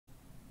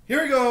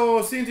Here we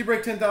go. C&C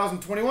break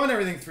 10,021.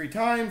 Everything 3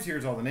 times.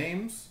 Here's all the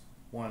names.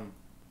 1,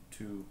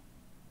 2,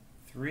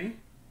 3.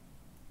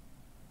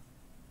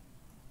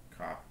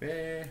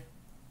 Copy.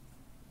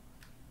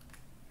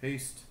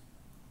 Paste.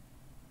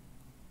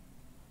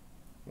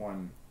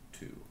 1,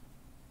 2,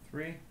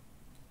 3.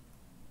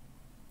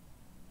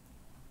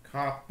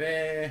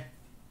 Copy.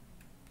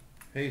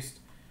 Paste.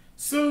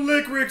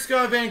 Slick Rick's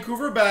got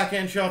Vancouver.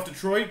 Backhand shelf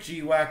Detroit.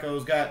 G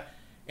Wacko's got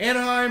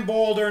Anaheim,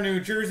 Boulder, New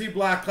Jersey,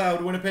 Black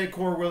Cloud, Winnipeg,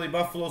 Core, Willie,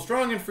 Buffalo,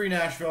 Strong and Free,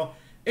 Nashville.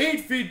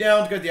 8 feet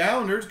down, got the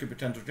Islanders. Good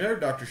potential there.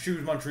 Dr.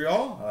 Shoes,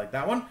 Montreal. I like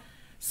that one.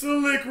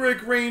 Slick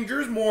Rick,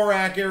 Rangers.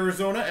 Morak,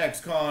 Arizona.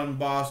 Ex-Con,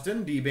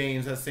 Boston. D.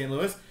 Baines, that's St.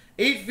 Louis.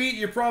 8 feet,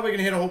 you're probably going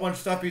to hit a whole bunch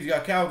of stuff. He's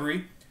got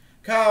Calgary.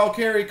 Kyle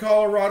Carey,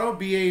 Colorado.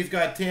 BA's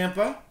got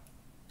Tampa.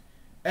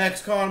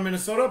 Ex-Con,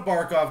 Minnesota.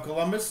 Barkov,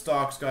 Columbus.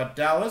 Stock's got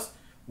Dallas.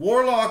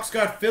 Warlock's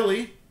got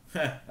Philly.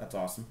 That's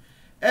awesome.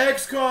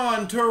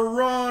 Ex-Con,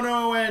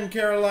 Toronto and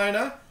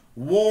Carolina.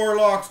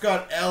 Warlock's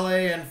got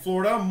LA and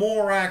Florida.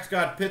 Morak's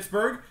got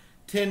Pittsburgh.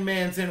 Tin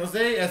Man, San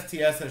Jose.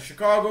 STS at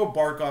Chicago.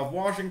 Barkov,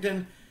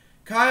 Washington.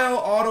 Kyle,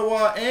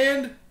 Ottawa.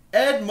 And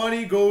Ed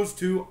Money goes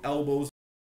to Elbows.